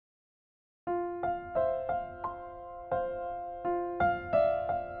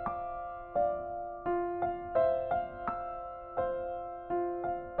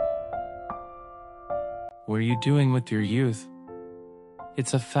are you doing with your youth?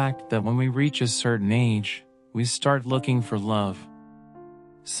 It's a fact that when we reach a certain age, we start looking for love.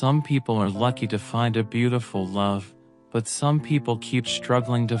 Some people are lucky to find a beautiful love, but some people keep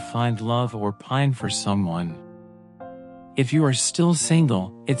struggling to find love or pine for someone. If you are still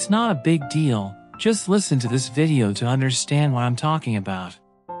single, it's not a big deal. Just listen to this video to understand what I'm talking about.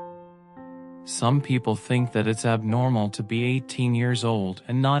 Some people think that it's abnormal to be 18 years old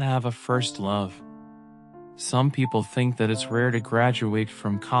and not have a first love. Some people think that it's rare to graduate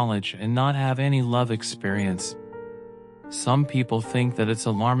from college and not have any love experience. Some people think that it's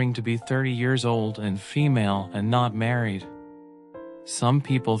alarming to be 30 years old and female and not married. Some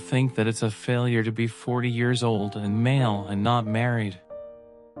people think that it's a failure to be 40 years old and male and not married.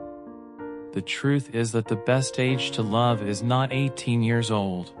 The truth is that the best age to love is not 18 years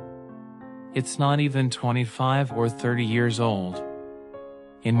old. It's not even 25 or 30 years old.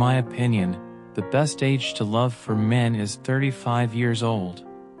 In my opinion, the best age to love for men is 35 years old,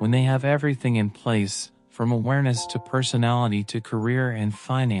 when they have everything in place, from awareness to personality to career and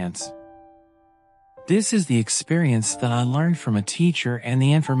finance. This is the experience that I learned from a teacher, and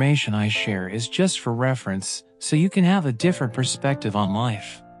the information I share is just for reference, so you can have a different perspective on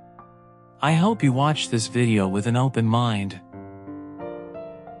life. I hope you watch this video with an open mind.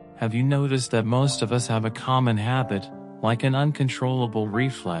 Have you noticed that most of us have a common habit, like an uncontrollable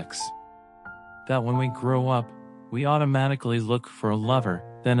reflex? That when we grow up, we automatically look for a lover,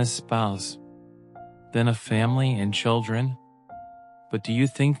 then a spouse, then a family and children? But do you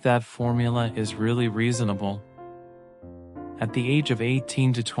think that formula is really reasonable? At the age of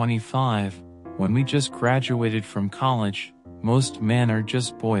 18 to 25, when we just graduated from college, most men are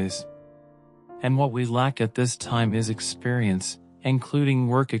just boys. And what we lack at this time is experience, including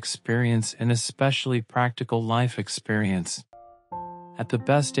work experience and especially practical life experience. At the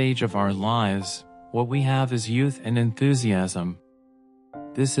best age of our lives, what we have is youth and enthusiasm.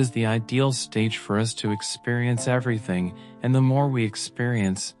 This is the ideal stage for us to experience everything, and the more we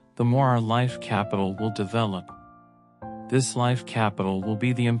experience, the more our life capital will develop. This life capital will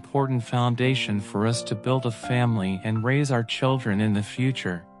be the important foundation for us to build a family and raise our children in the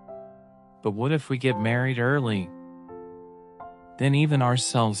future. But what if we get married early? Then even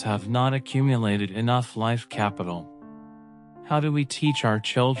ourselves have not accumulated enough life capital. How do we teach our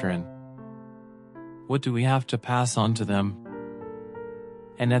children? What do we have to pass on to them?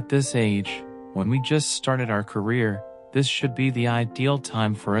 And at this age, when we just started our career, this should be the ideal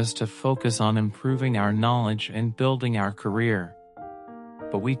time for us to focus on improving our knowledge and building our career.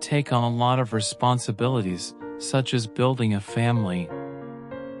 But we take on a lot of responsibilities, such as building a family.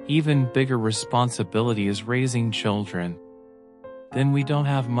 Even bigger responsibility is raising children. Then we don't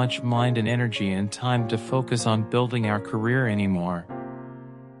have much mind and energy and time to focus on building our career anymore.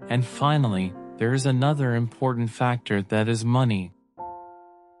 And finally, there is another important factor, that is money.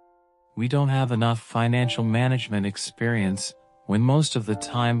 We don't have enough financial management experience, when most of the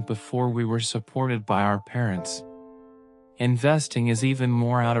time before we were supported by our parents. Investing is even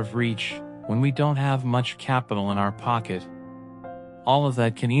more out of reach, when we don't have much capital in our pocket. All of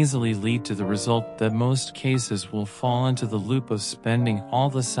that can easily lead to the result that most cases will fall into the loop of spending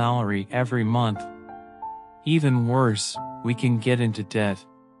all the salary every month. Even worse, we can get into debt.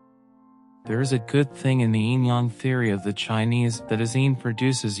 There is a good thing in the yin-yang theory of the Chinese that as yin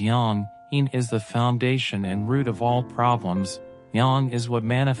produces yang, yin is the foundation and root of all problems, yang is what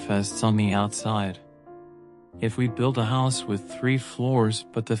manifests on the outside. If we build a house with 3 floors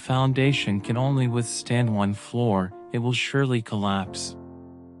but the foundation can only withstand 1 floor, it will surely collapse.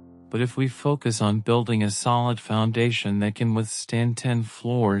 But if we focus on building a solid foundation that can withstand 10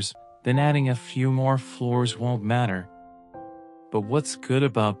 floors, then adding a few more floors won't matter. But what's good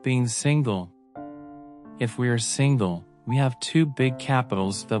about being single? If we are single, we have 2 big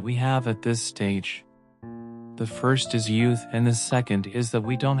capitals that we have at this stage. The first is youth, and the second is that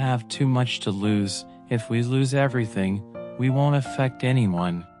we don't have too much to lose. If we lose everything, we won't affect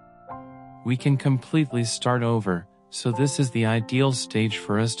anyone. We can completely start over, so this is the ideal stage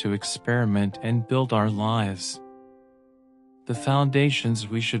for us to experiment and build our lives. The foundations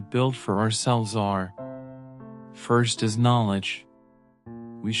we should build for ourselves are: first is knowledge.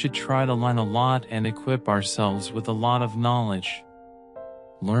 We should try to learn a lot and equip ourselves with a lot of knowledge.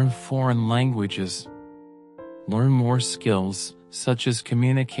 Learn foreign languages. Learn more skills, such as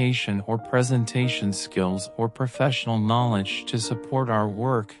communication or presentation skills or professional knowledge to support our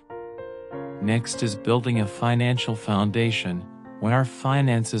work. Next is building a financial foundation. When our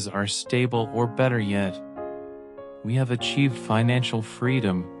finances are stable, or better yet, we have achieved financial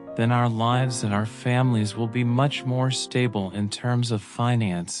freedom, then our lives and our families will be much more stable in terms of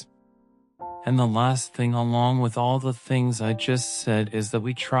finance. And the last thing along with all the things I just said is that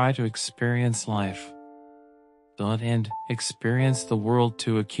we try to experience life. And experience the world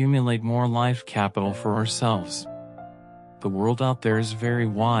to accumulate more life capital for ourselves. The world out there is very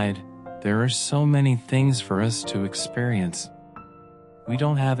wide. There are so many things for us to experience. We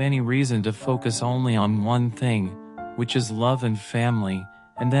don't have any reason to focus only on one thing, which is love and family,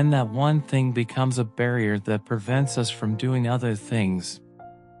 and then that one thing becomes a barrier that prevents us from doing other things.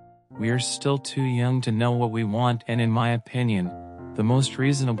 We are still too young to know what we want, and in my opinion, the most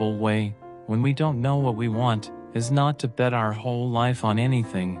reasonable way, when we don't know what we want, is not to bet our whole life on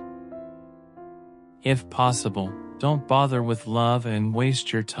anything. If possible, don't bother with love and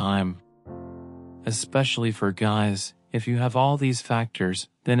waste your time. Especially for guys, if you have all these factors,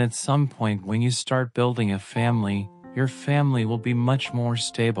 then at some point when you start building a family, your family will be much more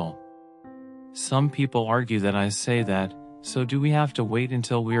stable. Some people argue that I say that, so do we have to wait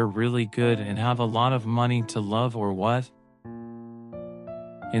until we are really good and have a lot of money to love, or what?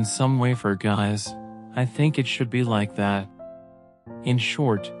 In some way for guys, I think it should be like that. In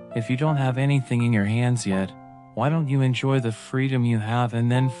short, if you don't have anything in your hands yet, why don't you enjoy the freedom you have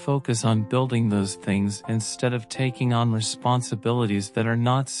and then focus on building those things instead of taking on responsibilities that are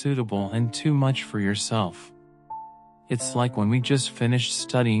not suitable and too much for yourself? It's like when we just finished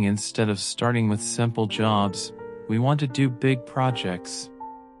studying, instead of starting with simple jobs, we want to do big projects.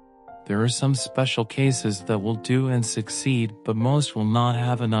 There are some special cases that will do and succeed, but most will not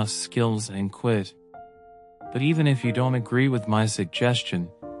have enough skills and quit. But even if you don't agree with my suggestion,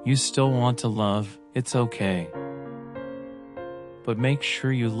 you still want to love, it's okay. But make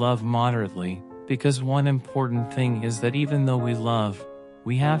sure you love moderately, because one important thing is that even though we love,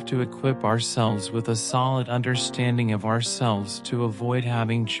 we have to equip ourselves with a solid understanding of ourselves to avoid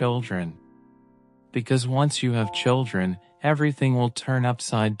having children. Because once you have children, everything will turn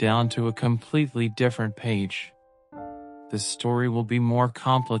upside down to a completely different page. The story will be more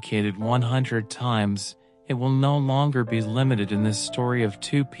complicated 100 times. It will no longer be limited in the story of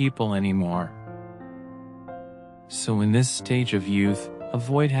two people anymore. So in this stage of youth,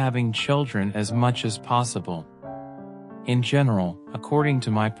 avoid having children as much as possible. In general, according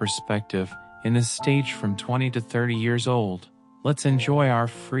to my perspective, in this stage from 20 to 30 years old, let's enjoy our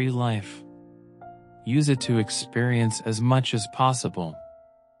free life. Use it to experience as much as possible.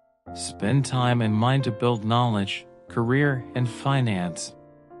 Spend time and mind to build knowledge, career, and finance.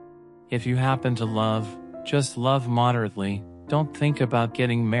 If you happen to love, just love moderately. Don't think about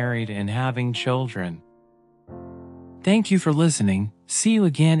getting married and having children. Thank you for listening. See you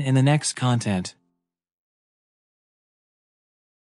again in the next content.